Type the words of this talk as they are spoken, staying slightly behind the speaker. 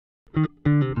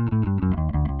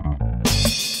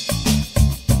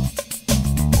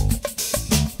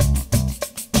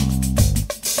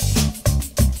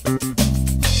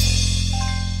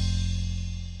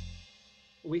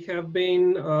have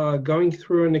been going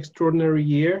through an extraordinary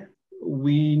year.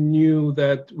 We knew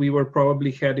that we were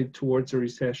probably headed towards a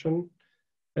recession,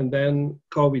 and then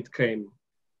COVID came.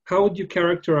 How would you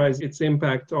characterize its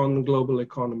impact on the global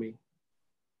economy?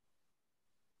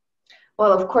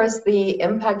 Well, of course, the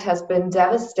impact has been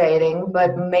devastating,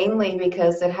 but mainly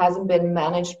because it hasn't been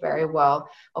managed very well.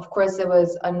 Of course, it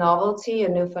was a novelty, a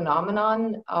new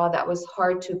phenomenon that was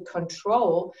hard to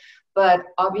control, but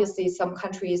obviously some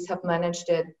countries have managed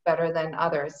it better than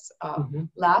others.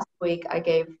 Last week, I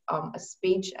gave a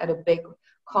speech at a big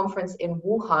conference in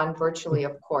Wuhan, virtually,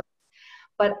 of course.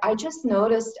 But I just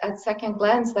noticed at second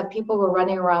glance that people were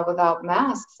running around without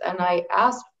masks. And I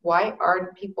asked, why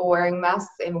aren't people wearing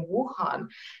masks in Wuhan?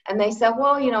 And they said,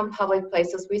 well, you know, in public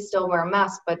places, we still wear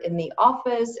masks, but in the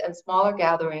office and smaller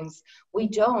gatherings, we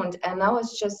don't. And that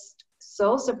was just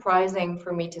so surprising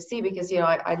for me to see because, you know,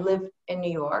 I live in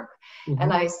New York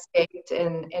and I escaped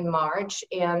in March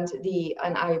and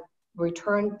I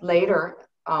returned later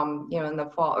you know, in the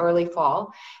fall, early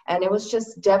fall, and it was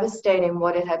just devastating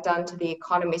what it had done to the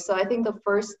economy. So I think the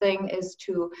first thing is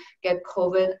to get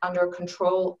COVID under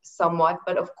control somewhat,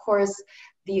 but of course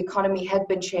the economy had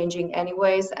been changing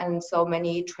anyways, and so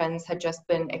many trends had just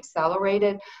been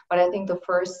accelerated. But I think the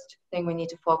first thing we need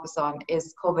to focus on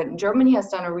is COVID. And Germany has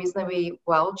done a reasonably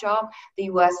well job. The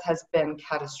US has been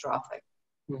catastrophic.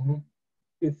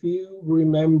 If you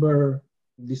remember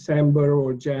December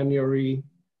or January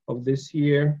of this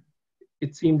year,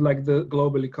 it seemed like the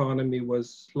global economy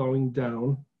was slowing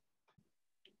down.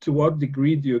 To what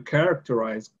degree do you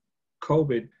characterize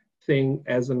COVID thing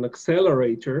as an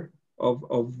accelerator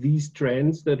of these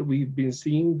trends that we've been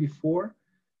seeing before?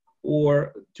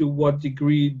 Or to what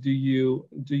degree do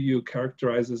you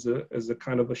characterize as a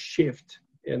kind of a shift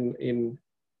in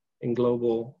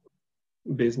global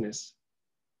business?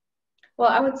 Well,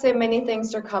 I would say many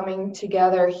things are coming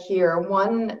together here.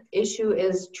 One issue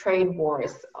is trade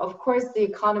wars. Of course, the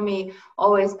economy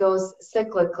always goes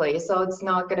cyclically, so it's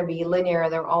not going to be linear.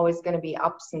 There are always going to be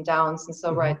ups and downs. And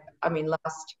so,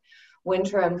 last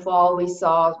winter and fall, we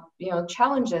saw, you know,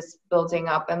 challenges building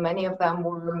up, and many of them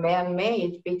were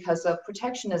man-made because of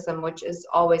protectionism, which is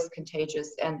always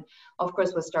contagious, and of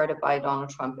course was started by Donald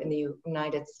Trump in the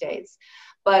United States.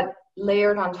 But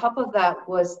layered on top of that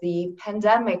was the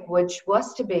pandemic, which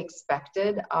was to be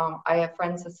expected. I have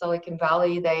friends in Silicon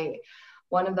Valley.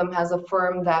 One of them has a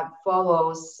firm that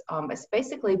follows, it's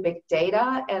basically big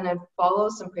data, and it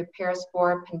follows and prepares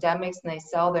for pandemics, and they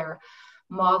sell their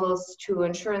models to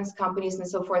insurance companies and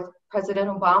so forth. President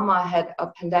Obama had a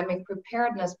pandemic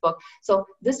preparedness book. So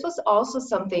this was also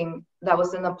something that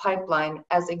was in the pipeline,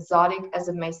 as exotic as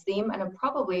it may seem, and it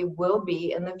probably will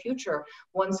be in the future.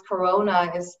 Once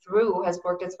Corona is through, has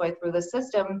worked its way through the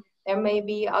system, there may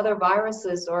be other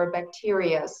viruses or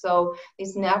bacteria. So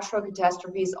these natural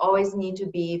catastrophes always need to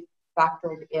be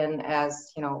factored in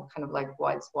as, you know, kind of like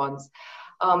white swans.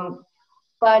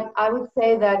 But I would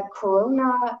say that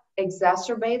Corona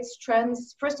exacerbates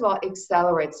trends. First of all,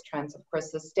 accelerates trends, of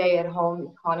course, the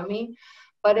stay-at-home economy,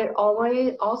 but it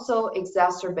always also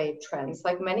exacerbates trends.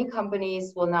 Like many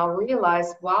companies will now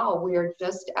realize, wow, we are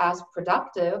just as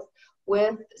productive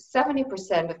with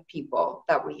 70% of people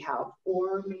that we have,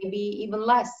 or maybe even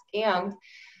less, and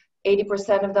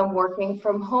 80% of them working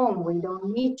from home. We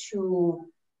don't need to,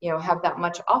 you know, have that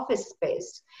much office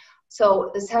space.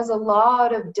 So this has a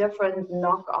lot of different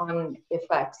knock-on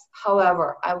effects.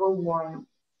 However, I will warn,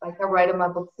 like I write in my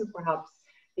book, SuperHubs,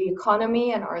 the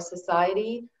economy and our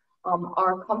society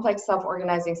are complex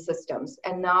self-organizing systems.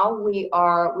 And now we've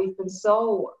been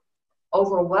so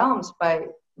overwhelmed by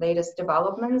latest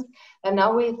developments, and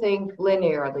now we think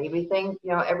linearly. We think,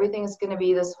 you know, everything is going to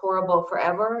be this horrible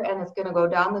forever, and it's going to go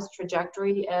down this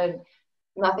trajectory, and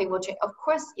nothing will change. Of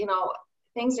course, you know,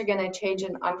 things are going to change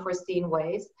in unforeseen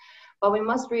ways. But we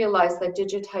must realize that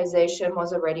digitization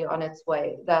was already on its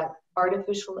way, that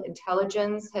artificial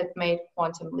intelligence had made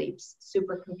quantum leaps,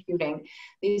 supercomputing.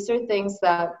 These are things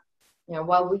that, you know,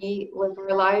 while we live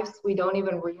our lives, we don't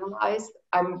even realize.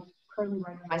 I'm currently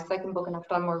writing my second book, and I've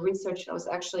done more research.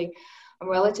 I'm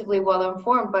relatively well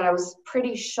informed, but I was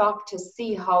pretty shocked to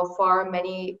see how far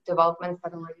many developments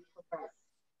had already progressed.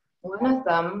 One of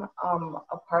them,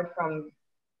 apart from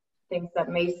things that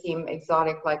may seem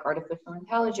exotic like artificial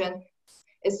intelligence,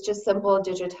 is just simple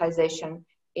digitization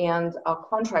and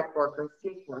contract workers,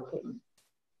 gig working.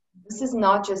 This is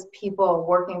not just people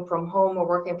working from home or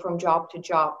working from job to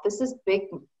job. This is big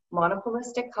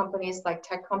monopolistic companies like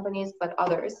tech companies, but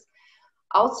others,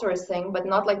 outsourcing, but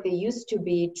not like they used to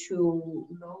be, to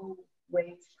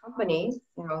low-wage companies,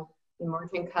 you know,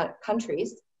 emerging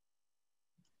countries,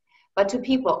 but to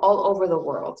people all over the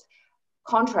world.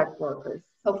 contract workers.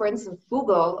 So for instance,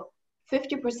 Google,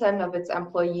 50% of its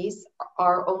employees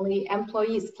are only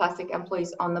employees, classic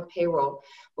employees on the payroll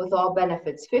with all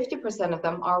benefits. 50% of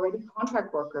them are already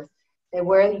contract workers. They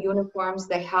wear the uniforms,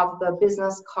 they have the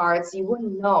business cards, you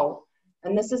wouldn't know.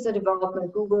 And this is a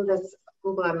development, Google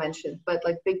I mentioned, but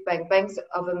like big banks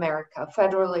of America,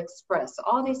 Federal Express,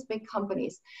 all these big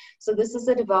companies. So this is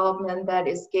a development that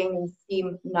is gaining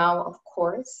steam now, of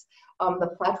course.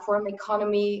 The platform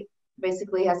economy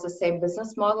basically has the same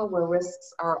business model where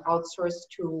risks are outsourced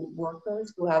to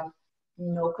workers who have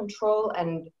no control,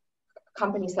 and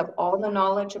companies have all the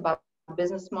knowledge about the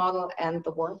business model and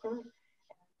the worker.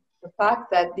 The fact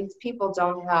that these people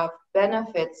don't have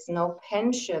benefits, no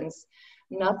pensions,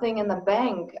 nothing in the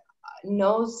bank,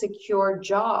 no secure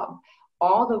job,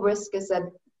 all the risk is that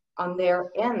on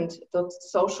their end, the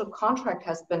social contract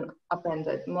has been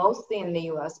upended, mostly in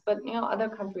the US, but other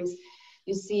countries,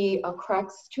 you see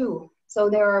cracks too. So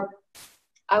there are,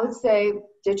 I would say,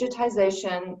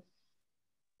 digitization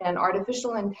and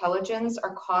artificial intelligence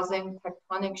are causing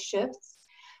tectonic shifts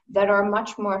that are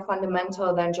much more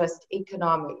fundamental than just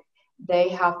economic. They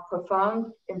have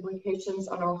profound implications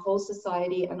on our whole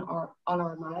society and on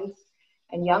our lives.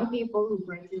 And young people who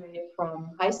graduate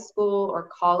from high school or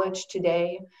college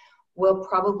today will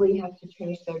probably have to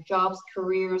change their jobs,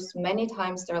 careers, many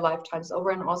times their lifetimes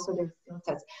over, and also their skill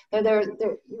sets. I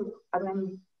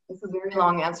mean, it's a very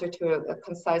long answer to a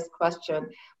concise question,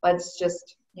 but it's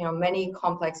just, many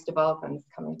complex developments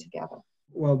coming together.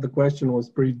 Well, the question was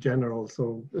pretty general,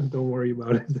 so don't worry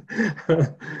about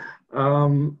it.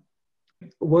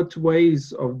 What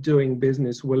ways of doing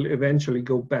business will eventually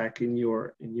go back in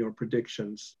your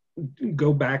predictions?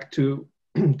 Go back to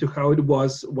how it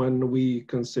was when we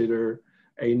consider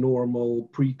a normal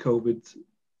pre-COVID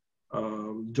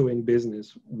doing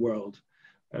business world,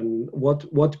 and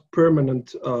what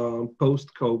permanent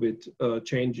post-COVID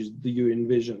changes do you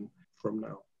envision from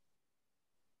now?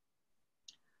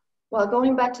 Well,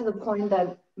 going back to the point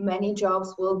that many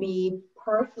jobs will be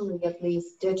partially at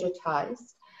least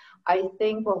digitized, I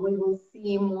think what we will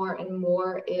see more and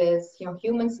more is,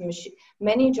 humans and machines.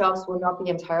 Many jobs will not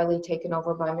be entirely taken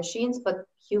over by machines, but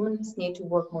humans need to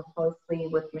work more closely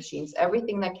with machines.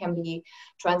 Everything that can be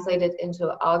translated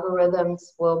into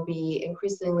algorithms will be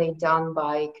increasingly done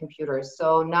by computers.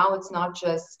 So now it's not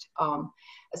just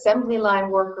assembly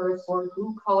line workers or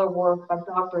blue-collar work, but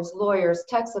doctors, lawyers,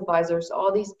 tax advisors,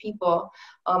 all these people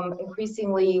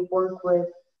increasingly work with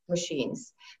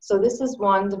machines. So this is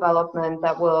one development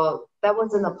that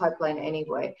was in the pipeline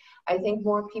anyway. I think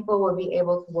more people will be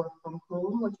able to work from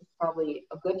home, which is probably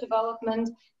a good development.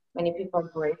 Many people are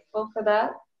grateful for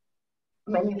that.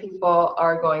 Many people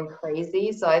are going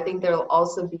crazy. So I think there will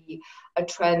also be a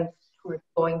trend towards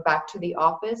going back to the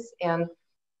office. And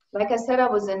like I said, I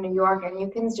was in New York, and you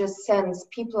can just sense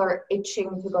people are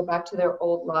itching to go back to their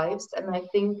old lives. And I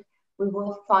think we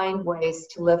will find ways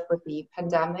to live with the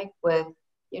pandemic, with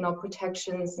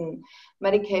protections and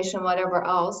medication, whatever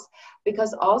else.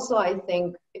 Because also, I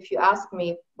think if you ask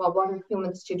me, well, what are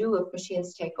humans to do if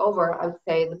machines take over? I would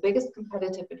say the biggest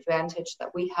competitive advantage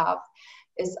that we have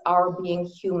is our being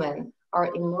human.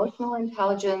 Our emotional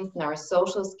intelligence and our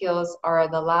social skills are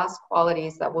the last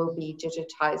qualities that will be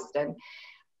digitized and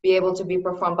be able to be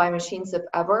performed by machines if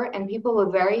ever. And people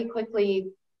will very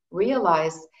quickly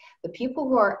realize the people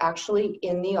who are actually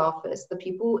in the office, the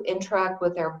people who interact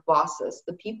with their bosses,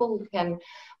 the people who can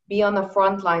be on the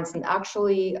front lines and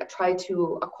actually try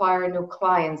to acquire new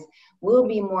clients will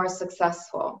be more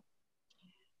successful.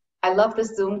 I love the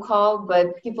Zoom call,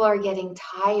 but people are getting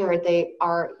tired. They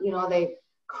are, they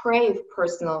crave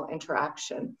personal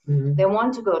interaction. Mm-hmm. They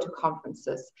want to go to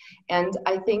conferences. And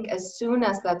I think as soon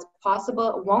as that's possible,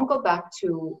 it won't go back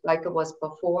to like it was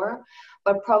before,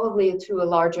 but probably to a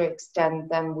larger extent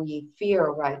than we fear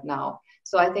right now.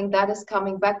 So I think that is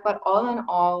coming back. But all in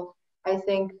all, I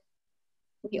think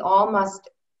we all must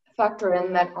factor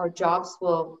in that our jobs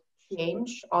will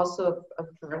change. Also of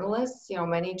journalists,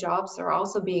 many jobs are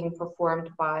also being performed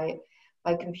by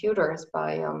computers,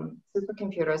 by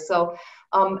supercomputers. So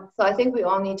I think we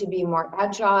all need to be more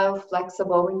agile,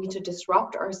 flexible. We need to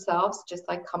disrupt ourselves, just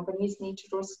like companies need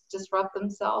to disrupt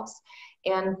themselves,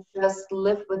 and just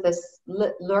live with this,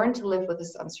 learn to live with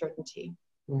this uncertainty.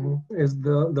 Mm-hmm. Is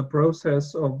the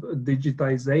process of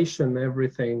digitization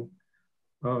everything,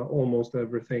 almost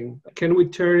everything? Can we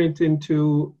turn it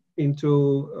into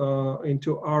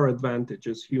our advantage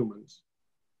as humans?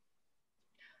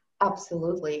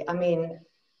 Absolutely. I mean,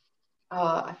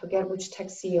 I forget which tech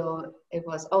CEO it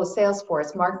was. Oh,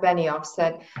 Salesforce. Mark Benioff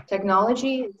said,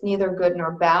 technology is neither good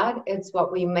nor bad. It's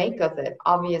what we make of it,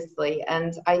 obviously.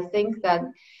 And I think that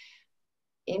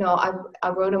I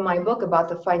wrote in my book about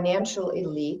the financial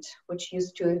elite, which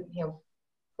used to,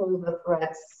 pull the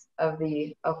threads of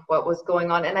what was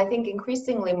going on. And I think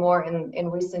increasingly more in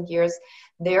recent years,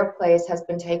 their place has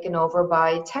been taken over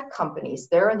by tech companies.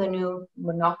 They're the new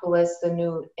monopolists, the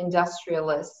new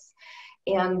industrialists.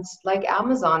 And like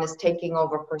Amazon is taking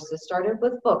over first. It started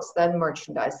with books, then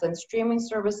merchandise, then streaming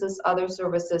services, other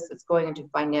services. It's going into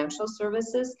financial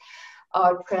services,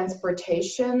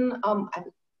 transportation,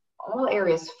 all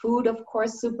areas, food, of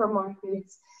course,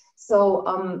 supermarkets.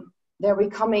 So they're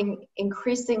becoming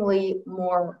increasingly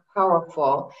more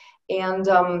powerful. And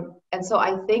so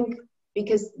I think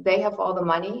because they have all the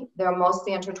money, they're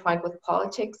mostly intertwined with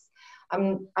politics.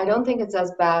 I don't think it's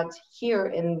as bad here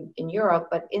in Europe,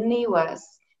 but in the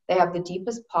US, they have the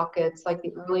deepest pockets, like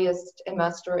the earliest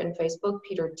investor in Facebook,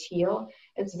 Peter Thiel.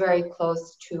 It's very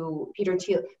close to Peter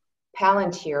Thiel,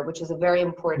 Palantir, which is a very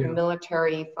important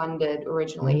military-funded,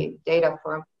 originally, data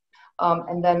firm.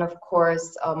 And then, of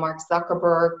course, Mark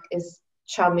Zuckerberg is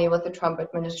chummy with the Trump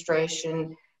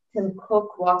administration. Tim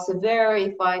Cook walks a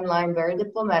very fine line, very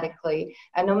diplomatically,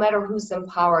 and no matter who's in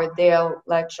power, they'll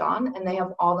latch on, and they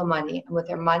have all the money. And with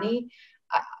their money,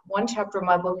 one chapter of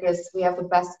my book is we have the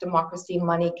best democracy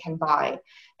money can buy.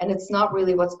 And it's not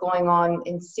really what's going on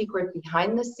in secret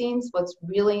behind the scenes. What's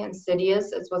really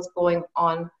insidious is what's going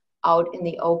on out in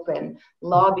the open.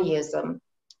 Lobbyism,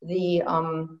 the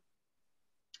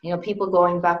people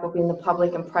going back between the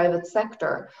public and private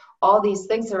sector, all these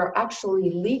things that are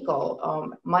actually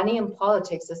legal. Money in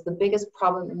politics is the biggest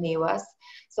problem in the US.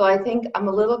 So I think I'm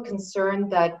a little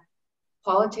concerned that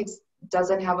politics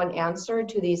doesn't have an answer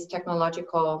to these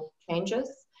technological changes.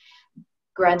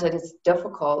 Granted, it's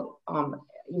difficult.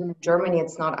 Even in Germany,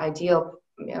 it's not ideal.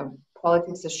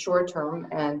 Politics is short-term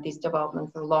and these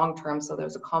developments are long-term, so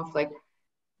there's a conflict.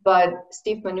 But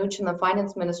Steve Mnuchin, the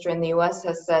finance minister in the US,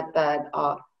 has said that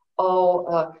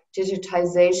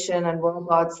digitization and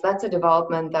robots, that's a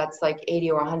development that's like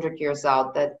 80 or 100 years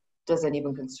out that doesn't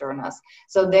even concern us.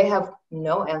 So they have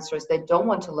no answers. They don't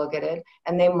want to look at it,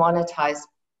 and they monetize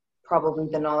probably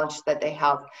the knowledge that they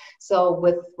have. So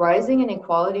with rising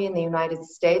inequality in the United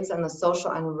States and the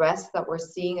social unrest that we're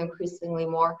seeing increasingly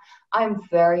more, I'm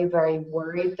very, very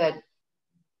worried that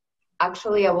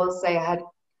actually, I will say I had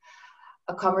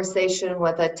a conversation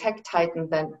with a tech titan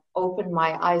that opened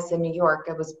my eyes in New York.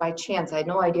 It was by chance. I had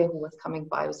no idea who was coming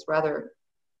by. It was rather,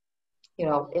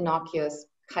 innocuous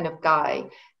kind of guy.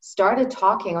 Started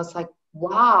talking. I was like,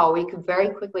 wow, we could very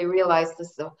quickly realize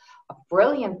this is a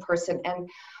brilliant person. And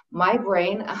my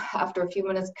brain, after a few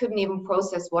minutes, couldn't even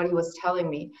process what he was telling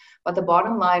me. But the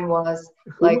bottom line was,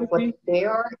 what they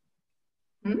are.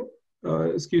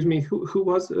 Excuse me, who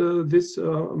was this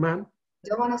man? I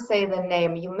don't want to say the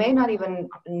name. You may not even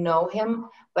know him,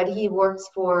 but he works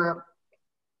for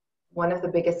one of the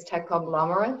biggest tech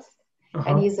conglomerates,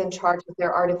 and he's in charge of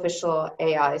their artificial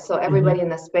AI. So everybody in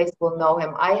the space will know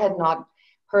him. I had not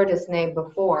heard his name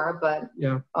before, but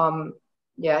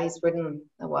he's written,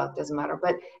 well, it doesn't matter.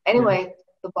 But anyway,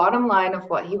 the bottom line of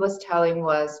what he was telling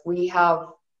was we have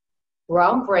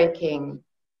groundbreaking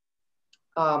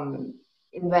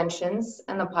inventions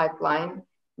in the pipeline.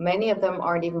 Many of them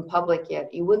aren't even public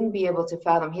yet. You wouldn't be able to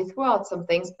fathom. He threw out some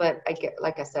things, but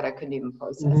like I said, I couldn't even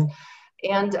process.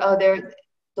 And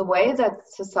the way that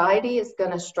society is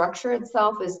going to structure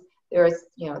itself is there's,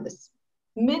 this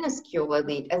minuscule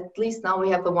elite. At least now we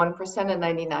have the 1% and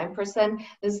 99%.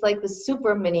 It's like the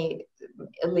super mini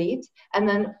elite, and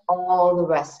then all the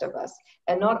rest of us.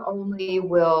 And not only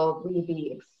will we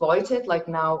be exploited, like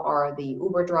now are the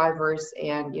Uber drivers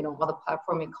and all the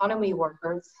platform economy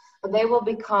workers, but they will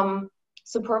become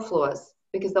superfluous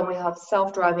because then we have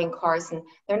self-driving cars and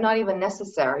they're not even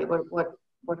necessary. What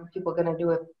are people going to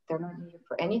do if they're not needed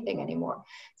for anything anymore?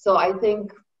 So I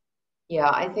think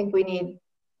we need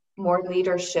more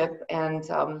leadership, and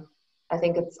I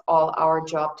think it's all our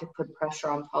job to put pressure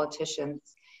on politicians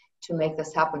to make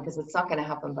this happen, because it's not going to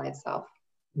happen by itself.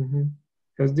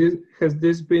 Has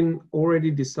this been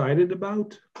already decided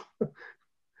about?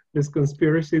 This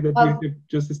conspiracy that you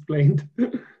just explained?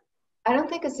 I don't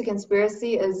think it's a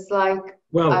conspiracy. It's like,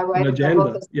 I write an agenda.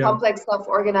 About this complex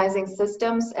self-organizing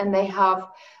systems, and they have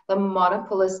the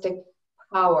monopolistic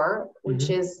power, which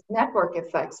is network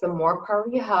effects. The more power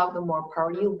you have, the more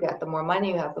power you get. The more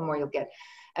money you have, the more you'll get.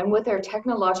 And with their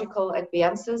technological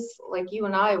advances, like you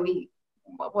and I, we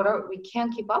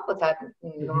can't keep up with that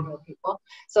normal people.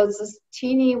 So it's this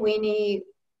teeny weeny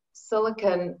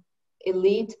silicon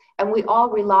elite, and we all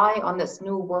rely on this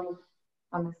new world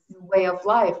on this new way of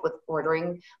life with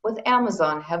ordering with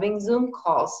Amazon, having Zoom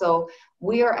calls. So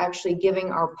we are actually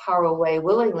giving our power away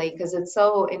willingly because it's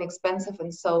so inexpensive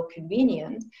and so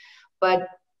convenient. But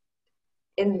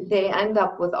they end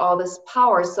up with all this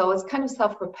power. So it's kind of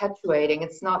self-perpetuating.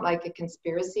 It's not like a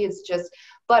conspiracy. It's just,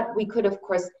 but we could, of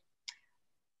course,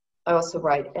 I also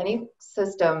write, any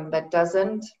system that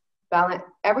doesn't balance,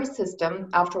 every system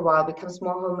after a while becomes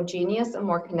more homogeneous and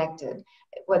more connected,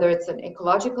 whether it's an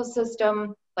ecological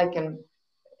system, like an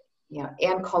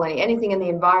ant colony, anything in the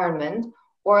environment,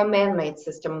 or a man-made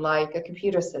system like a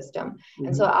computer system. Mm-hmm.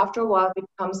 And so after a while it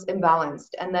becomes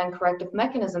imbalanced, and then corrective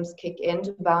mechanisms kick in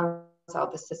to balance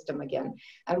out the system again.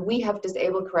 And we have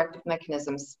disabled corrective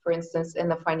mechanisms, for instance, in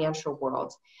the financial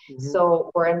world,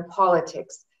 or in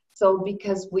politics. So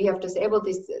because we have disabled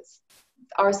these,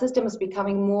 our system is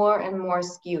becoming more and more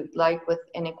skewed, like with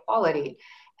inequality.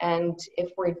 And if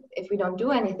we don't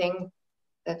do anything,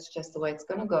 that's just the way it's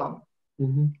going to go.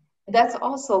 Mm-hmm. That's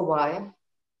also why,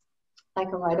 like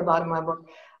I write about in my book,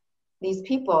 these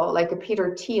people, like a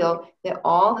Peter Thiel, they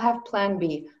all have Plan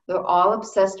B. They're all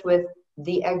obsessed with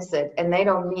the exit, and they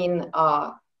don't mean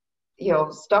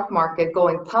stock market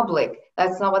going public.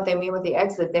 That's not what they mean with the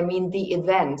exit. They mean the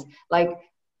event. Like,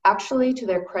 actually, to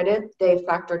their credit, they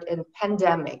factored in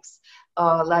pandemics,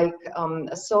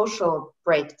 a social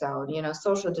breakdown,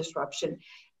 social disruption.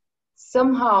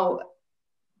 Somehow,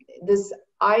 this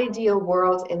ideal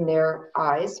world in their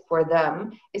eyes for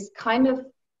them is kind of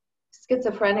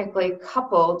schizophrenically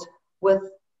coupled with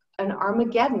an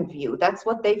Armageddon view. That's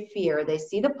what they fear. They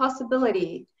see the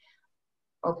possibility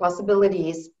or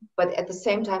possibilities, but at the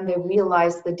same time they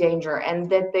realize the danger, and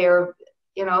that they're,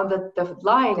 the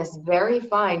line is very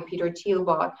fine. Peter Thiel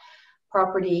bought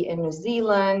property in New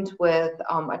Zealand with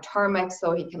a tarmac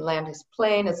so he can land his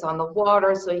plane. It's on the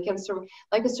water, so he can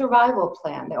like a survival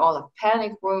plan. They all have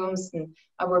panic rooms, and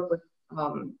I work with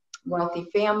wealthy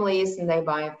families, and they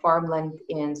buy farmland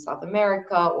in South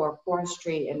America or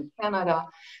forestry in Canada.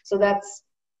 So that's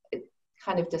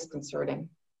kind of disconcerting.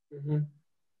 Mm-hmm.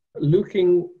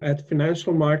 Looking at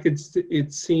financial markets,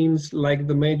 it seems like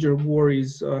the major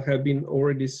worries have been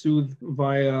already soothed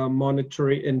via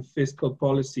monetary and fiscal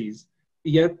policies.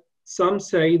 Yet some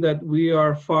say that we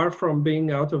are far from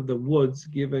being out of the woods,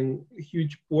 given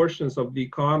huge portions of the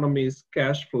economy's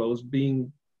cash flows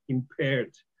being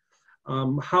impaired.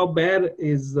 How bad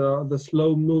is the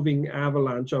slow-moving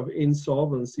avalanche of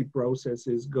insolvency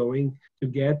processes going to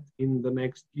get in the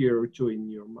next year or two,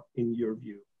 in your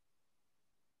view?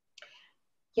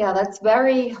 Yeah, that's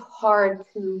very hard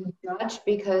to judge,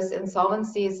 because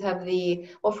insolvencies have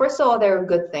first of all, they're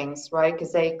good things, right?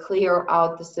 Because they clear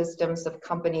out the systems of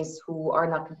companies who are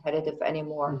not competitive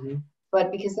anymore. Mm-hmm.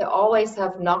 But because they always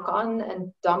have knock-on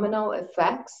and domino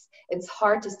effects, it's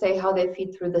hard to say how they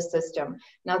feed through the system.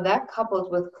 Now, that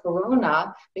coupled with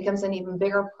Corona becomes an even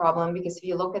bigger problem, because if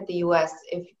you look at the US,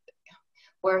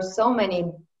 where so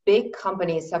many big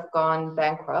companies have gone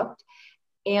bankrupt,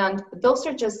 and those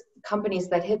are just companies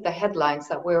that hit the headlines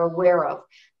that we're aware of.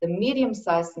 The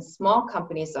medium-sized and small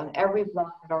companies on every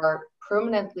block that are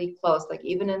permanently closed, like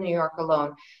even in New York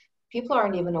alone, people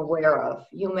aren't even aware of.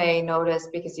 You may notice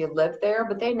because you live there,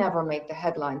 but they never make the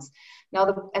headlines. Now,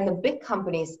 the big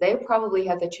companies, they probably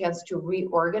had the chance to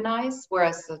reorganize,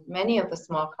 whereas many of the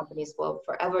small companies will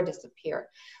forever disappear.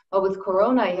 But with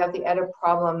Corona, you have the added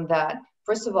problem that,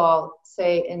 first of all,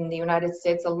 say in the United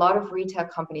States, a lot of retail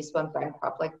companies went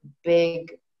bankrupt, like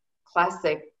big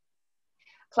classic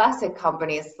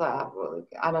companies,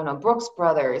 Brooks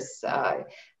Brothers,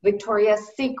 Victoria's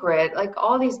Secret, like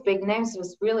all these big names. It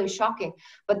was really shocking.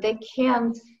 But they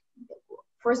can't,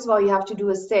 first of all, you have to do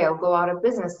a sale, go out of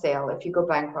business sale if you go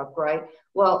bankrupt, right?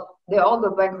 Well, they all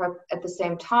go bankrupt at the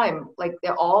same time. Like, they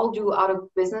all do out of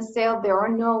business sale. There are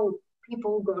no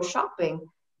people who go shopping,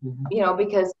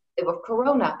 because of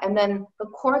Corona. And then the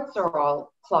courts are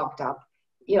all clogged up.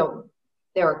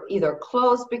 They're either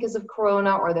closed because of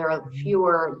Corona, or there are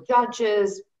fewer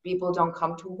judges, people don't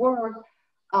come to work.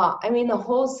 The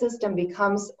whole system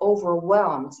becomes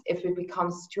overwhelmed if it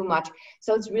becomes too much.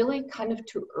 So it's really kind of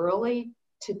too early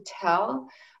to tell.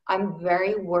 I'm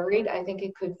very worried. I think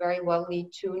it could very well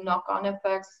lead to knock-on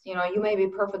effects. You may be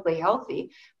perfectly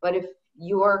healthy, but if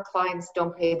your clients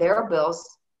don't pay their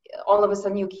bills, all of a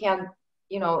sudden you can't,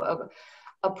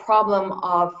 a problem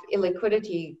of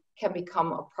illiquidity can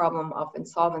become a problem of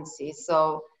insolvency.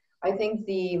 So I think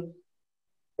the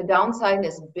downside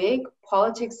is big.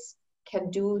 Politics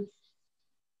can do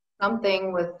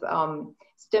something with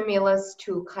stimulus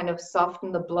to kind of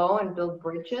soften the blow and build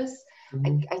bridges.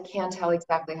 Mm-hmm. I can't tell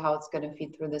exactly how it's going to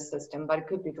feed through the system, but it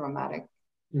could be dramatic.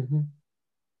 Mm-hmm.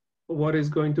 what is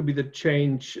going to be the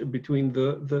change between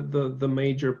the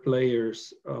major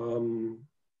players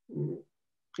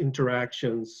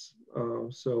interactions?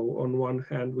 So on one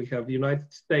hand, we have the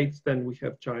United States, then we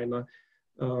have China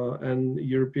and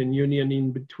European Union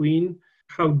in between.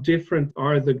 How different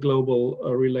are the global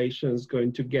relations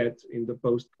going to get in the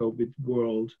post-COVID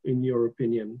world, in your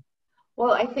opinion?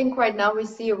 Well, I think right now we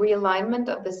see a realignment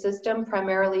of the system,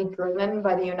 primarily driven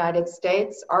by the United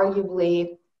States.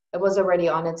 Arguably, it was already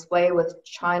on its way with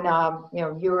China,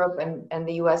 Europe and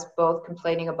the US both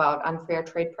complaining about unfair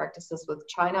trade practices with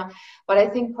China. But I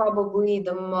think probably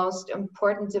the most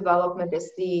important development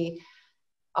is the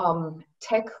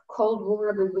tech Cold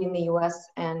War between the US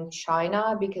and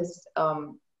China, because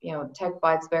tech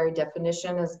by its very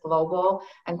definition is global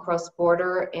and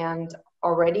cross-border, and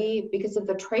already because of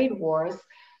the trade wars,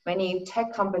 many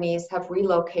tech companies have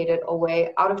relocated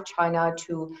away out of China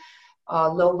to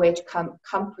low-wage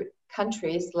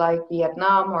countries like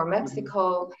Vietnam or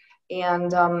Mexico,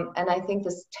 and I think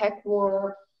this tech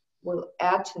war will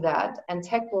add to that. And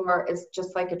tech war is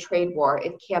just like a trade war;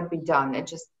 it can't be done. It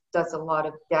just does a lot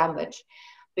of damage.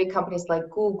 Big companies like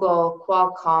Google,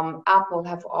 Qualcomm, Apple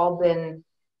have all been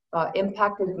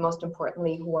impacted. Most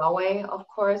importantly, Huawei, of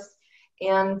course.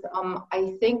 And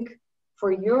I think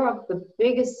for Europe, the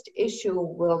biggest issue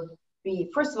will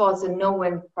be, first of all, it's a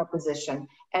no-win proposition,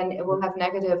 and it will have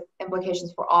negative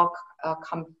implications for all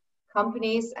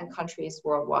companies and countries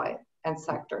worldwide and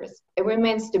sectors. It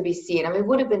remains to be seen. I mean, it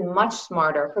would have been much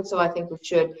smarter. First of all, I think we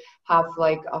should have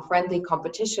like a friendly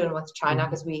competition with China,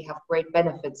 because we have great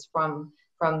benefits from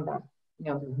that.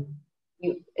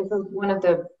 It's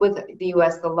with the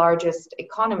US, the largest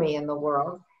economy in the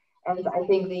world. And I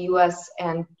think the US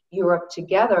and Europe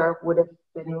together would have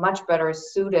been much better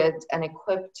suited and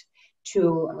equipped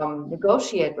to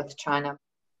negotiate with China.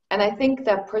 And I think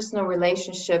that personal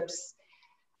relationships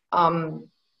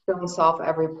don't solve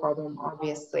every problem,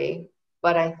 obviously,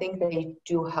 but I think they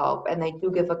do help, and they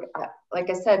do give like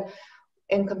I said,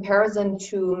 in comparison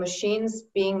to machines,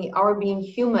 being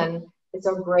human is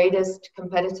our greatest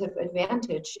competitive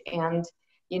advantage. And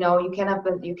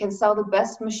you can sell the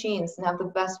best machines and have the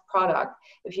best product.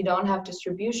 If you don't have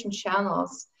distribution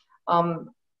channels,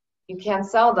 you can't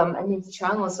sell them. And these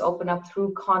channels open up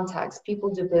through contacts. People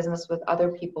do business with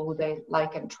other people who they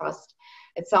like and trust.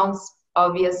 It sounds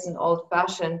obvious and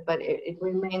old-fashioned, but it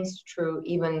remains true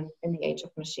even in the age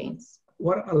of machines.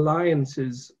 What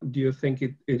alliances do you think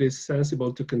it is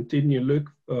sensible to continue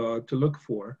to look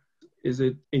for? Is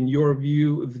it, in your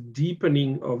view, the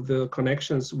deepening of the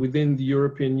connections within the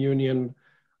European Union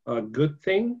a good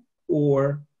thing,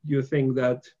 or do you think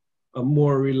that a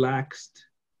more relaxed,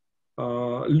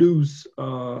 loose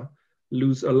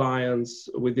alliance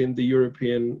within the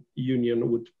European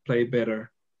Union would play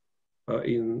better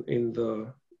in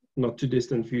the not too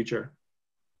distant future?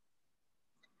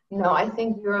 No, I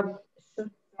think Europe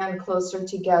should stand closer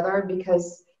together,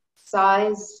 because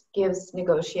size gives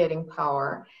negotiating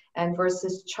power. And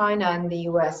versus China and the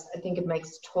US, I think it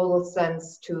makes total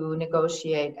sense to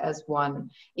negotiate as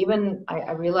one. Even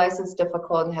I realize it's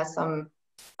difficult and has some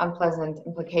unpleasant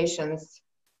implications,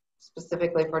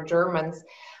 specifically for Germans,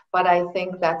 but I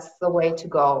think that's the way to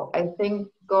go. I think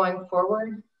going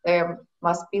forward, there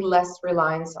must be less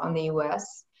reliance on the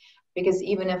US, because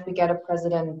even if we get a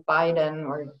President Biden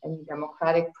or any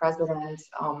Democratic president,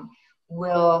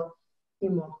 will be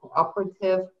more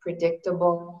cooperative,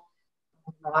 predictable,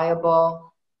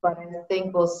 reliable, but I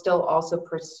think we'll still also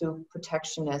pursue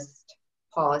protectionist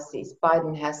policies.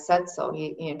 Biden has said so. He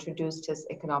introduced his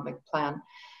economic plan.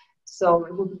 So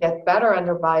it would get better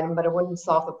under Biden, but it wouldn't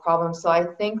solve the problem. So I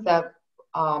think that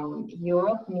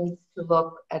Europe needs to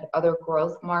look at other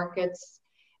growth markets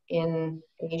in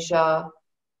Asia,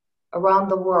 around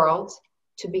the world,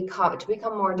 to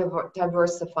become more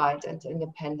diversified and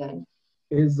independent.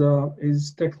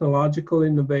 Is technological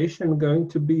innovation going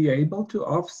to be able to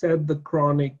offset the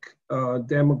chronic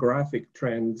demographic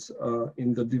trends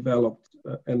in the developed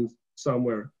and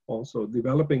somewhere also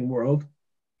developing world?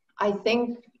 I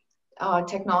think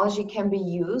technology can be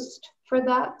used for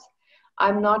that.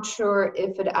 I'm not sure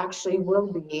if it actually will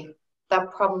be.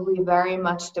 That probably very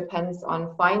much depends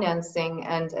on financing,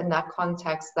 and in that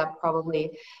context, that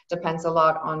probably depends a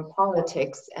lot on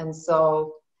politics. And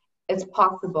so it's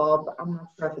possible, but I'm not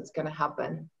sure if it's going to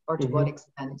happen or to what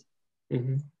extent.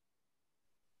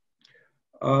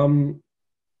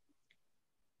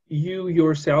 You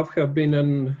yourself have been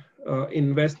an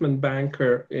investment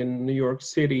banker in New York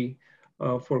City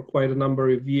for quite a number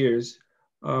of years.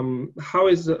 How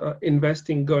is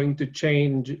investing going to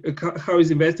change? How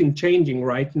is investing changing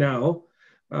right now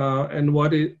and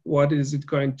what is it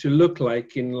going to look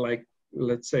like in, like,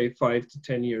 let's say 5 to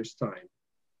 10 years time?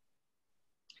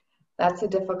 That's a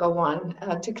difficult one.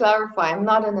 To clarify, I'm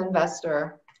not an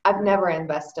investor. I've never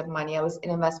invested money. I was in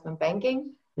investment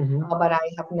banking, but I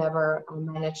have never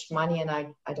managed money, and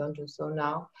I don't do so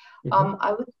now.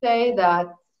 I would say that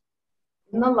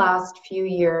in the last few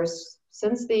years,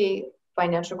 since the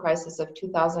financial crisis of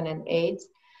 2008,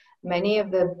 many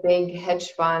of the big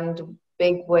hedge fund,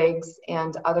 big wigs,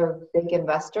 and other big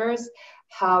investors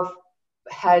have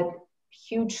had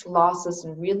huge losses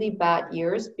and really bad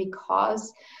years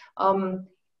because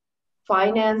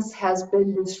finance has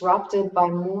been disrupted by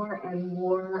more and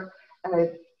more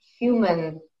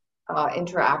human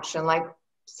interaction, like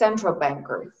central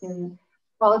bankers and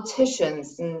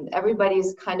politicians, and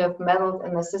everybody's kind of meddled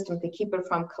in the system to keep it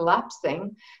from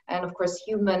collapsing. And of course,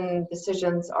 human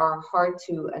decisions are hard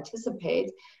to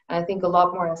anticipate. And I think a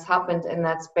lot more has happened in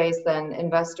that space than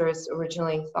investors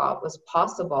originally thought was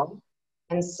possible.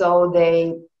 And so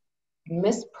they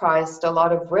mispriced a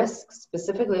lot of risks,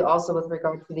 specifically also with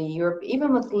regard to the Europe.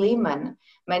 Even with Lehman,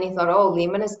 many thought, oh,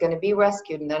 Lehman is going to be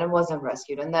rescued, and then it wasn't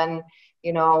rescued. And then,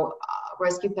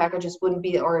 rescue packages wouldn't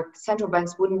be, or central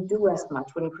banks wouldn't do as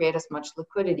much, wouldn't create as much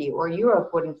liquidity, or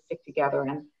Europe wouldn't stick together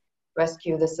and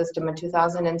rescue the system in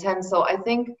 2010. So I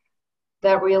think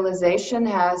that realization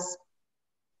has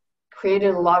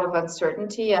created a lot of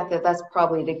uncertainty. I think that's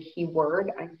probably the key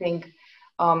word. I think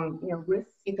risk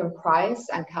you can price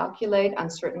and calculate,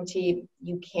 uncertainty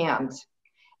you can't.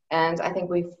 And I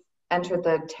think we've entered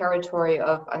the territory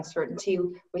of uncertainty.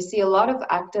 We see a lot of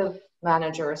active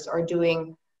managers are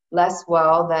doing less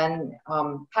well than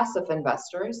passive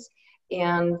investors.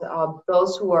 And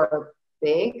those who are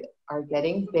big are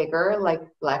getting bigger, like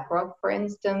BlackRock, for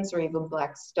instance, or even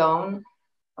Blackstone.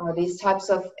 These types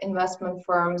of investment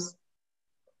firms.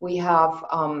 We have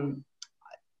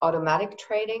automatic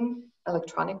trading,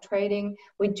 electronic trading.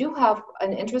 We do have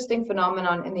an interesting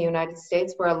phenomenon in the United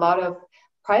States where a lot of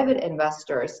private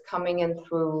investors coming in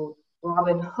through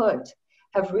Robinhood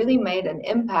have really made an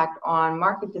impact on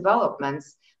market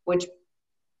developments, which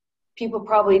people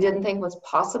probably didn't think was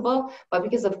possible, but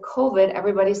because of COVID,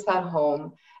 everybody sat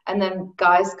home, and then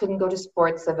guys couldn't go to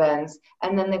sports events,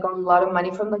 and then they got a lot of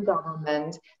money from the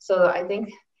government. So I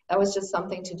think that was just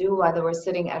something to do while they were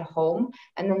sitting at home.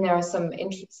 And then there are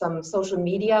some social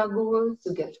media gurus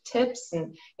who give tips,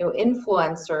 and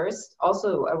influencers,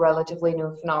 also a relatively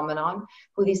new phenomenon,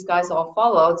 who these guys all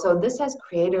followed. So this has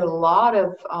created a lot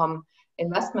of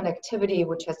investment activity,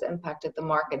 which has impacted the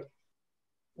market.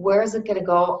 Where is it going to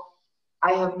go?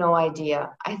 I have no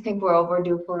idea. I think we're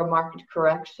overdue for a market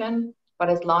correction, but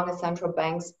as long as central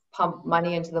banks pump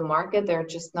money into the market, there are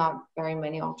just not very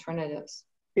many alternatives.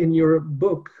 In your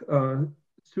book,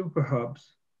 SuperHubs,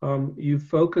 you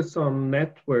focus on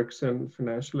networks and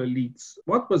financial elites.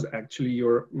 What was actually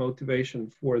your motivation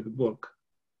for the book?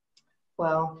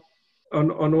 Well,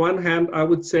 on one hand, I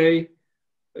would say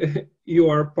you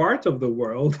are part of the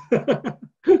world.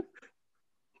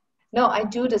 No, I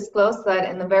do disclose that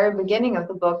in the very beginning of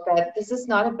the book, that this is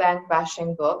not a bank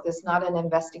bashing book. This is not an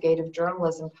investigative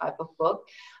journalism type of book.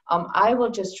 I will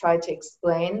just try to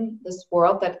explain this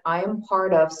world that I am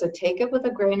part of. So take it with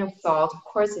a grain of salt. Of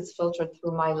course, it's filtered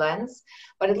through my lens,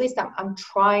 but at least I'm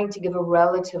trying to give a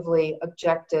relatively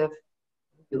objective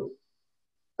view.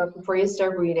 But before you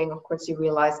start reading, of course, you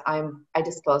realize I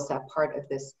disclose that part of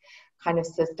this kind of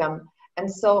system.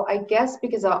 And so I guess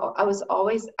because I was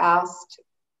always asked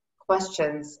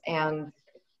questions and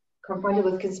confronted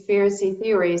with conspiracy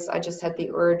theories, I just had the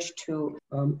urge to.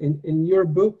 In your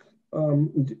book,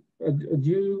 do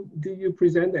you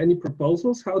present any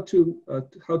proposals how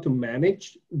to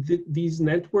manage these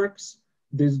networks,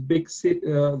 these big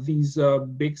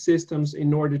systems,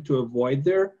 in order to avoid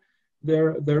their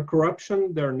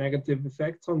corruption, their negative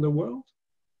effects on the world?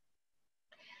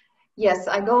 Yes,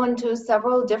 I go into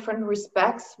several different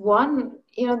respects. One,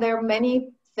 there are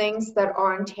many things that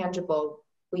are intangible.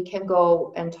 We can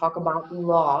go and talk about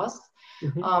laws,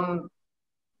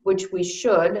 which we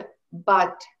should,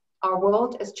 but our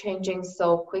world is changing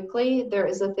so quickly. There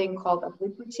is a thing called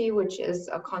obliquity, which is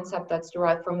a concept that's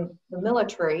derived from the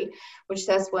military, which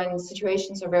says when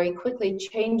situations are very quickly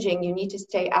changing, you need to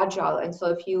stay agile. And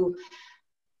so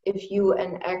if you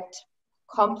enact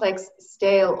complex,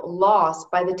 stale laws,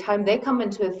 by the time they come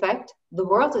into effect, the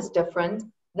world is different,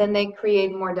 then they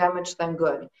create more damage than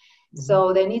good.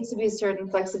 So there needs to be a certain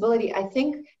flexibility. I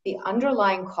think the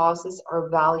underlying causes are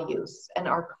values and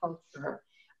our culture.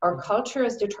 Our culture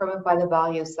is determined by the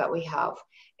values that we have.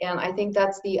 And I think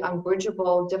that's the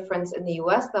unbridgeable difference in the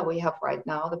US that we have right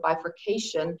now. The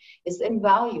bifurcation is in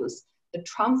values. the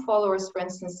Trump followers, for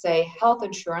instance, say health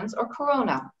insurance or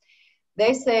Corona.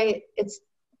 They say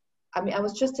I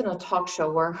was just in a talk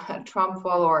show where a Trump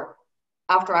follower,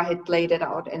 after I had laid it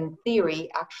out in theory,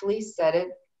 actually said it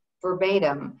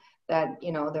verbatim, that,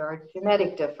 there are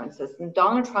genetic differences. And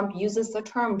Donald Trump uses the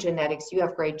term genetics. You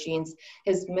have great genes.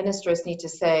 His ministers need to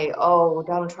say, oh,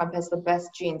 Donald Trump has the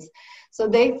best genes. So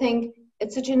they think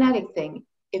it's a genetic thing.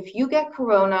 If you get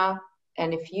Corona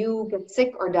and if you get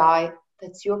sick or die,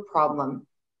 that's your problem.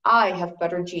 I have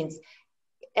better genes.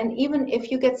 And even if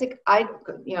you get sick,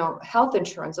 health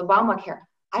insurance, Obamacare,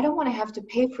 I don't want to have to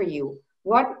pay for you.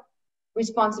 What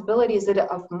responsibility is it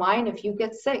of mine if you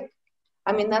get sick?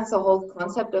 I mean, that's the whole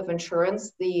concept of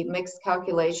insurance, the mixed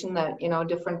calculation that,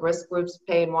 different risk groups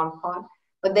pay in one pot,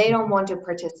 but they don't want to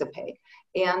participate.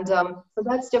 And so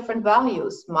that's different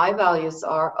values. My values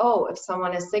are, oh, if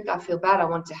someone is sick, I feel bad, I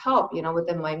want to help,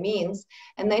 within my means.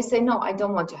 And they say, no, I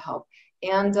don't want to help.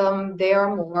 And they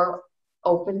are more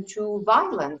open to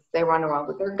violence. They run around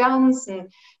with their guns,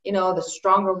 and the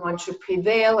stronger one should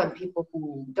prevail, and people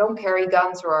who don't carry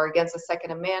guns or are against the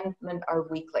Second Amendment are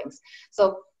weaklings.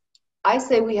 So I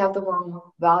say we have the wrong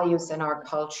values in our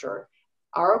culture.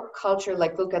 Our culture,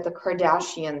 like look at the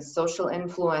Kardashians, social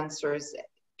influencers,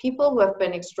 people who have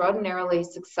been extraordinarily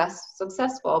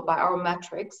successful by our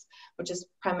metrics, which is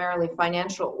primarily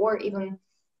financial, or even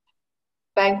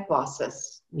bank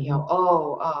bosses,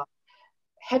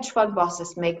 hedge fund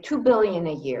bosses make $2 billion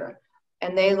a year,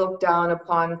 and they look down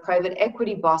upon private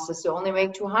equity bosses who only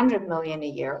make $200 million a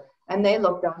year, and they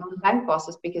look down on bank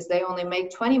bosses because they only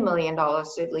make $20 million a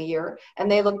year,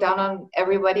 and they look down on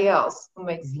everybody else who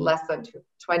makes less than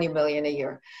 $20 million a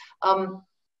year. Look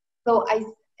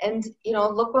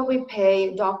what we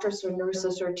pay doctors or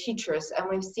nurses or teachers, and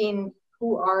we've seen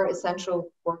who are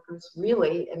essential workers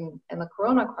really in the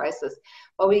Corona crisis.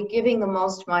 But we're giving the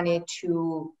most money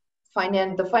to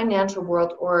the financial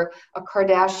world, or a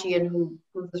Kardashian who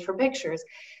poses for pictures.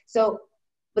 So,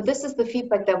 but this is the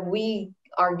feedback that we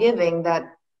are giving, that,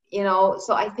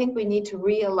 so I think we need to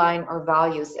realign our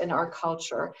values and our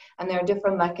culture. And there are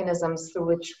different mechanisms through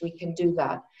which we can do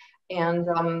that. And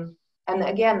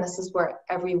again, this is where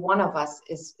every one of us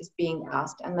is being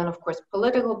asked. And then, of course,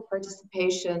 political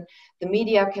participation, the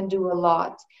media can do a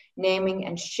lot, naming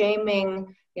and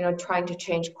shaming, trying to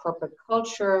change corporate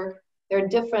culture. There are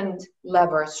different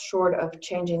levers short of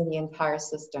changing the entire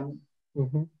system.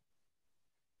 Mm-hmm.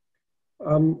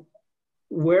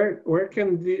 Where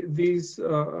can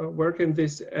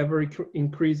this ever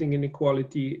increasing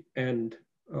inequality end?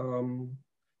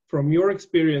 From your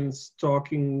experience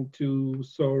talking to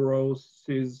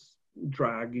Soros's,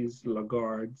 Draghi's,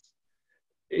 Lagarde's,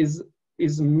 is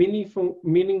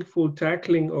meaningful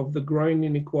tackling of the growing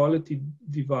inequality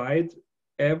divide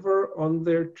ever on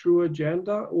their true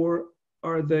agenda, or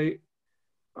are they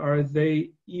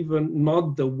even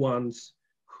not the ones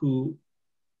who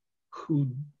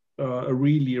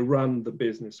really run the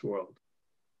business world?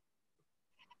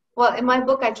 Well, in my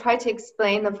book, I try to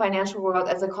explain the financial world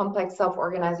as a complex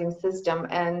self-organizing system.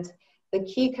 And the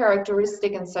key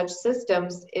characteristic in such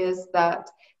systems is that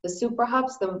the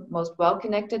SuperHubs, the most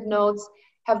well-connected nodes,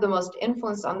 have the most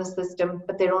influence on the system,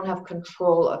 but they don't have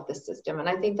control of the system. And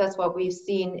I think that's what we've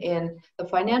seen in the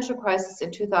financial crisis in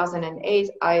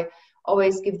 2008. I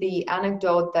always give the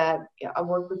anecdote that I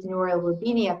worked with Nouriel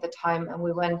Rubini at the time, and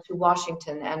we went to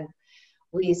Washington, and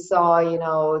we saw,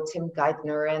 Tim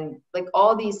Geithner and like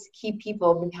all these key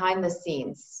people behind the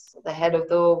scenes, the head of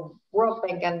the World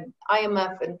Bank and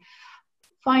IMF and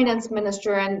finance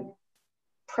minister and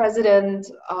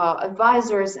president,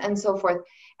 advisors, and so forth.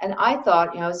 And I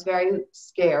thought, I was very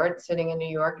scared sitting in New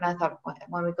York, and I thought,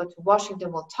 when we go to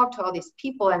Washington, we'll talk to all these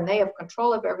people and they have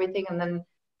control of everything, and then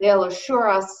they'll assure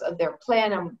us of their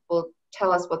plan and will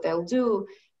tell us what they'll do.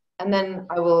 And then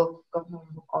I will go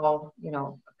home all,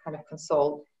 kind of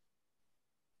consoled.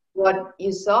 What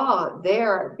you saw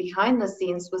there behind the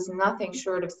scenes was nothing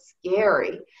short of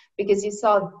scary, because you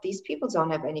saw these people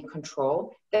don't have any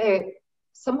control.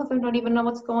 Some of them don't even know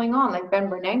what's going on. Like Ben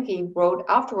Bernanke wrote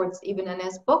afterwards, even in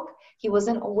his book, he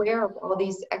wasn't aware of all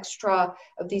these SPVs,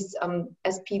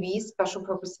 special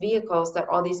purpose vehicles, that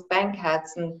all these bank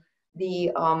heads and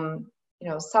the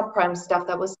subprime stuff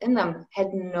that was in them,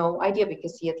 had no idea,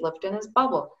 because he had lived in his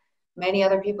bubble. Many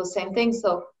other people, same thing.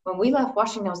 So when we left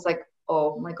Washington, I was like,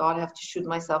 oh my God, I have to shoot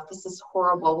myself. This is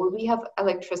horrible. Will we have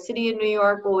electricity in New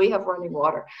York? Will we have running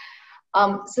water?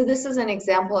 So this is an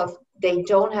example of they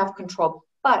don't have control.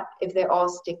 But if they all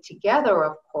stick together,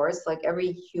 of course, like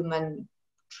every human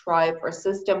tribe or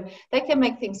system, they can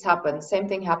make things happen. Same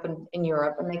thing happened in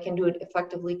Europe, and they can do it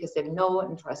effectively because they know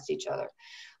and trust each other.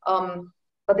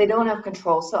 but they don't have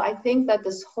control. So I think that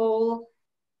this whole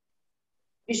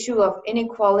issue of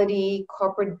inequality,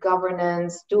 corporate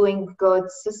governance, doing good,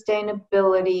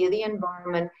 sustainability, the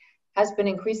environment has been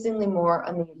increasingly more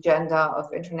on the agenda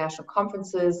of international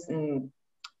conferences and,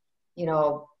 you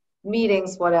know,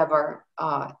 meetings, whatever,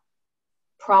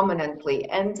 prominently.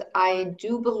 And I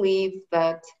do believe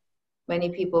that many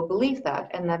people believe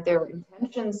that, and that their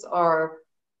intentions are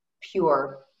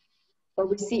pure. But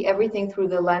we see everything through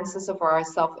the lenses of our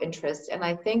self-interest. And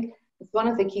I think it's one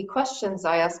of the key questions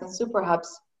I ask in SuperHubs.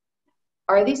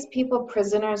 Are these people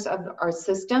prisoners of our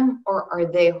system, or are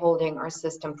they holding our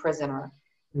system prisoner?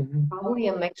 Mm-hmm. Probably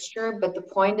a mixture, but the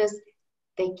point is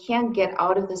they can't get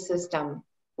out of the system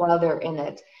while they're in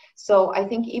it. So I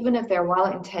think even if they're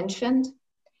well-intentioned,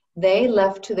 they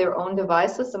left to their own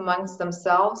devices amongst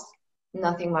themselves,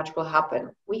 nothing much will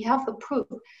happen. We have the proof.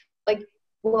 Like,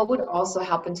 what would also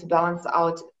happen to balance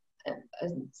out a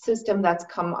system that's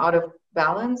come out of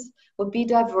balance would be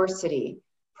diversity,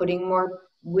 putting more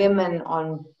women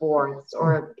on boards,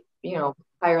 or, you know,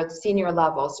 higher senior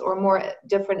levels, or more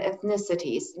different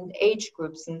ethnicities and age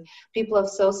groups and people of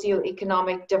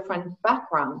socioeconomic different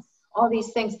backgrounds, all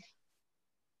these things.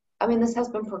 I mean, this has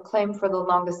been proclaimed for the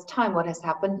longest time. What has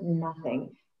happened?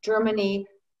 Nothing. Germany,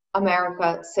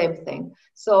 America, same thing.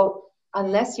 So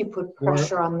unless you put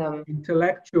pressure on them.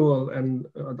 Intellectual and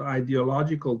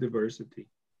ideological diversity.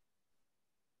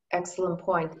 Excellent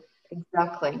point.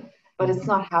 Exactly. But it's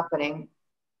not happening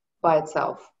by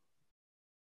itself.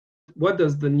 What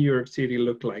does the New York City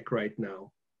look like right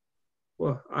now?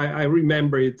 Well, I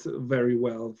remember it very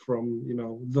well from, you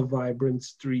know, the vibrant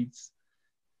streets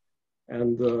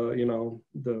and you know,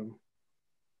 the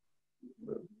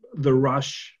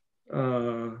rush,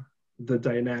 the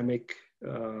dynamic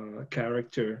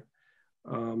character.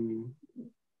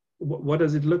 What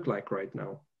does it look like right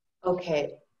now?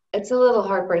 Okay, it's a little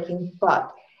heartbreaking,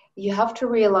 but you have to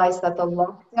realize that the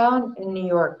lockdown in New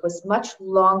York was much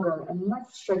longer and much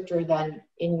stricter than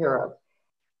in Europe.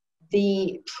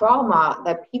 The trauma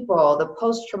that people, the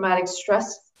post-traumatic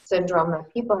stress syndrome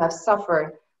that people have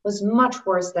suffered was much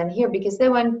worse than here, because they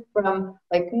went from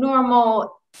like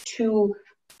normal to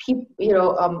people, you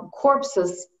know,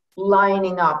 corpses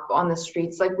lining up on the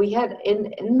streets. Like we had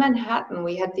in Manhattan,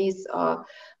 we had these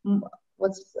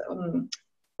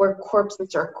where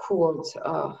corpses are cooled.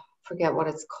 Forget what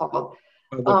it's called.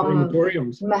 The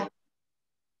crematoriums.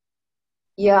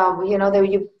 Yeah, you know, there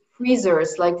were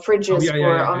freezers, like fridges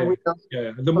unreal.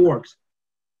 Yeah, the morgues.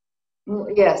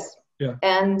 Yes. Yeah.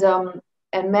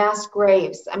 And mass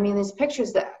graves. I mean, these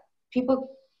pictures that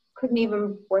people couldn't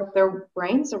even wrap their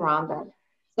brains around that.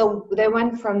 So they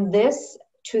went from this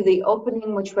to the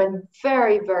opening, which went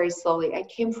very, very slowly. I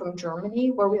came from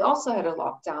Germany, where we also had a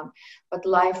lockdown, but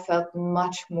life felt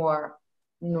much more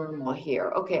normal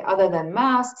here. Okay, other than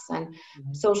masks and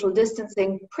social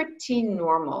distancing, pretty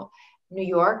normal. New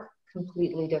York,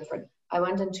 completely different. I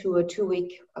went into a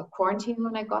 2-week quarantine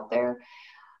when I got there.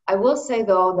 I will say,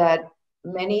 though, that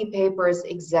many papers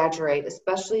exaggerate,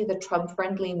 especially the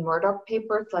Trump-friendly Murdoch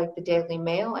papers like the Daily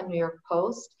Mail and New York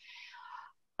Post.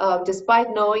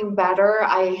 Despite knowing better,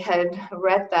 I had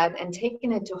read that and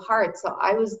taken it to heart. So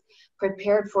I was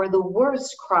prepared for the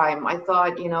worst crime. I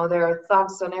thought, you know, there are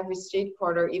thugs on every street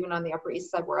corner, even on the Upper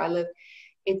East Side where I live.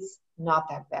 It's not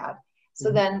that bad.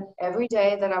 So then every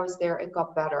day that I was there, it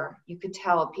got better. You could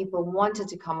tell people wanted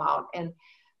to come out, and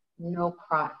no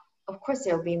crime. Of course,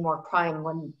 there'll be more crime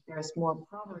when there's more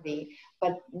poverty,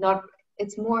 but not.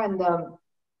 It's more in the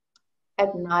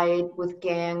at night with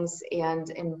gangs and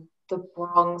in the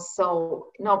Bronx.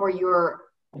 So not where you're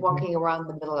walking around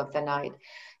the middle of the night.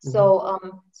 So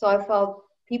so I felt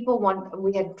people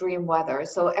we had dream weather.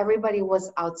 So everybody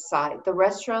was outside. The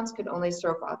restaurants could only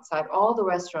serve outside. All the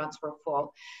restaurants were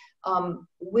full.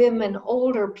 Women,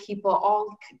 older people,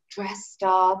 all dressed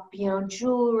up, you know,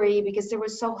 jewelry, because they were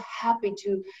so happy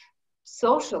to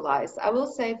socialize. I will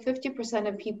say 50%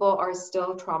 of people are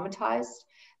still traumatized.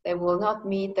 They will not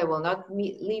meet,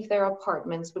 leave their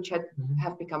apartments, which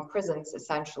have become prisons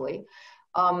essentially.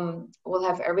 Will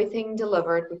have everything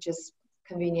delivered, which is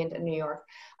convenient in New York.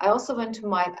 I also went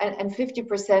to and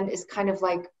 50% is kind of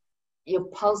like you're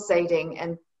pulsating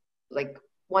and like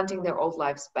wanting their old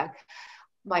lives back.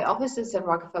 My office is in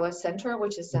Rockefeller Center,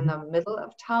 which is in the middle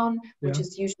of town, which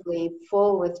is usually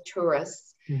full with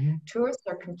tourists. Tourists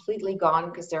are completely gone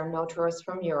because there are no tourists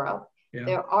from Europe.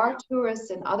 There are tourists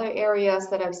in other areas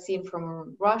that I've seen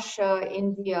from Russia,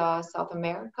 India, South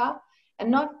America,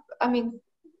 and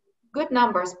good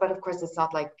numbers, but of course it's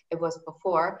not like it was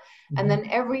before. And then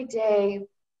every day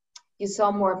you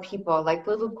saw more people, like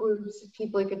little groups of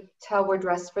people you could tell were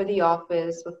dressed for the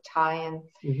office with tie and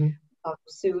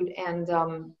suit. And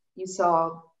you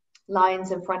saw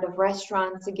lines in front of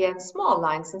restaurants, again, small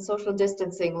lines and social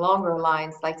distancing, longer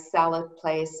lines like salad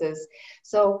places.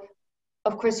 So,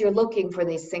 of course, you're looking for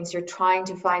these things. You're trying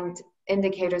to find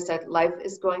indicators that life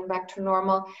is going back to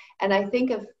normal. And I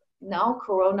think if now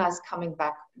Corona is coming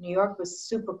back, New York was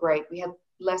super great. We had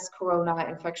less Corona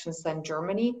infections than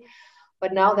Germany.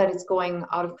 But now that it's going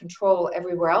out of control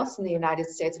everywhere else in the United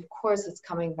States, of course, it's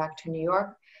coming back to New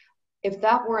York. If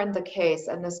that weren't the case,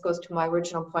 and this goes to my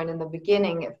original point in the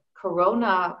beginning, if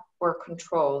Corona were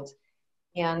controlled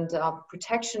and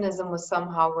protectionism was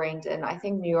somehow reined in, I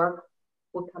think New York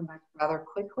would come back rather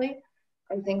quickly.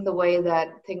 I think the way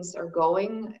that things are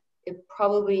going, it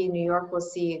probably New York will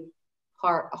see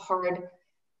a hard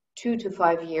 2 to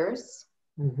 5 years.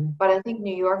 But I think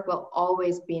New York will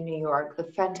always be New York.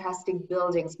 The fantastic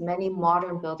buildings, many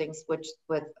modern buildings, which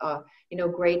with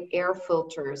great air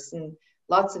filters and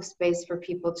lots of space for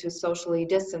people to socially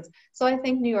distance. So I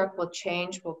think New York will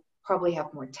change. We'll probably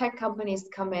have more tech companies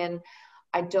come in.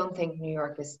 I don't think New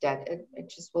York is dead.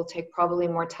 It just will take probably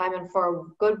more time, and for a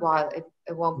good while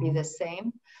it won't be the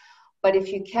same. But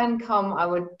if you can come, I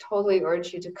would totally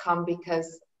urge you to come,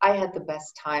 because I had the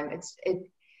best time.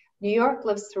 New York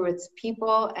lives through its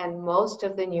people, and most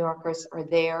of the New Yorkers are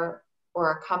there or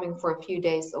are coming for a few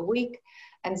days a week.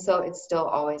 And so it's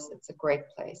a great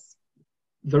place.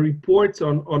 The reports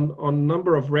on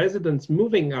number of residents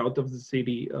moving out of the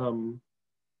city, do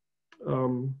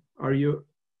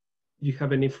you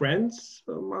have any friends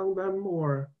among them,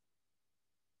 or?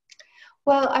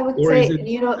 Well, I would or say, is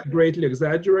it greatly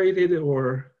exaggerated,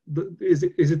 or is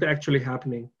it actually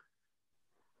happening?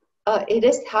 It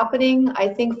is happening. I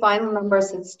think final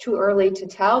numbers, it's too early to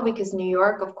tell, because New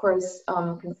York, of course,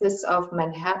 consists of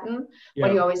Manhattan,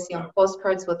 what you always see on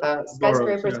postcards with the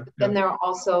skyscrapers, but then there are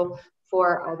also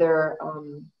 4 other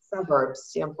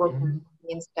suburbs, Brooklyn,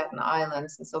 Staten Island,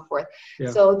 and so forth.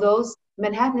 So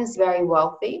Manhattan is very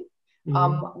wealthy.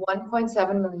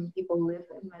 1.7 million people live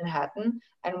in Manhattan,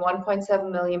 and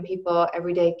 1.7 million people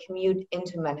every day commute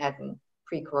into Manhattan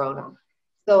pre-corona.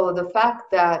 So the fact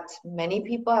that many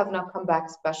people have not come back,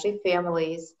 especially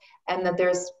families, and that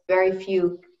there's very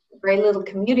little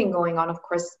commuting going on, of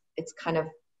course, it's kind of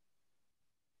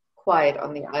quiet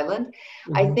on the island.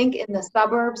 I think in the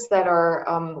suburbs that are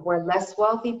where less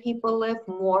wealthy people live,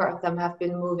 more of them have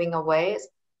been moving away,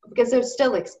 because they're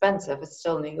still expensive. It's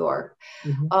still New York.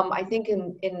 I think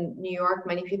in New York,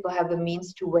 many people have the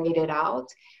means to wait it out.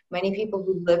 Many people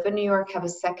who live in New York have a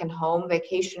second home,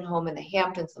 vacation home in the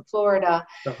Hamptons in Florida.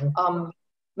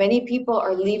 Many people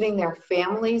are leaving their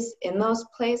families in those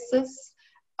places,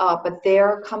 but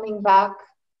they're coming back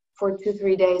for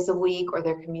 2-3 days a week, or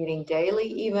they're commuting daily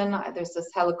even. There's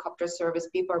this helicopter service.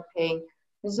 People are paying,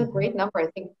 this is a great number, I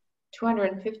think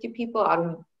 250 people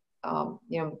out of,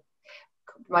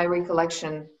 my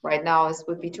recollection right now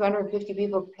would be 250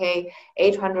 people pay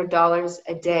 $800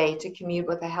 a day to commute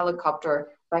with a helicopter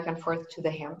back and forth to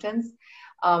the Hamptons,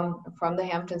 from the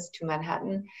Hamptons to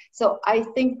Manhattan. So I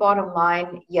think bottom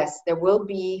line, yes, there will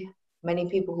be many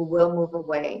people who will move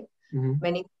away,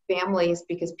 many families,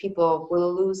 because people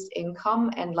will lose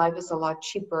income and life is a lot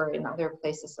cheaper in other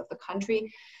places of the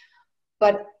country.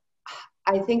 But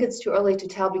I think it's too early to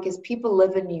tell, because people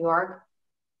live in New York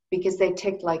because they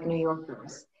tick like New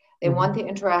Yorkers. They want the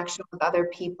interaction with other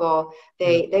people.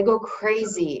 They go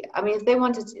crazy. I mean, if they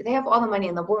wanted to, they have all the money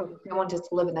in the world. If they wanted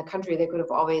to live in the country, they could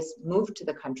have always moved to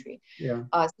the country.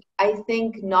 I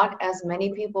think not as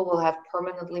many people will have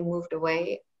permanently moved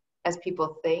away as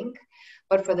people think,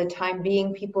 but for the time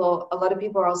being, a lot of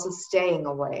people are also staying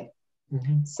away.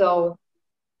 So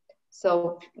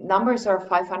numbers are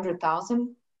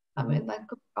 500,000. I mean, that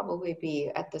could probably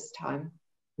be at this time.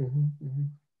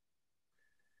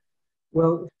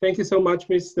 Well, thank you so much,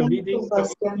 Ms. Navidi.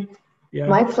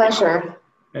 My pleasure.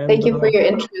 And, thank you for your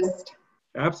interest.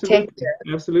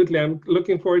 Absolutely. I'm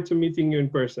looking forward to meeting you in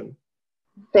person.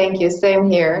 Thank you. Same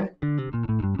here.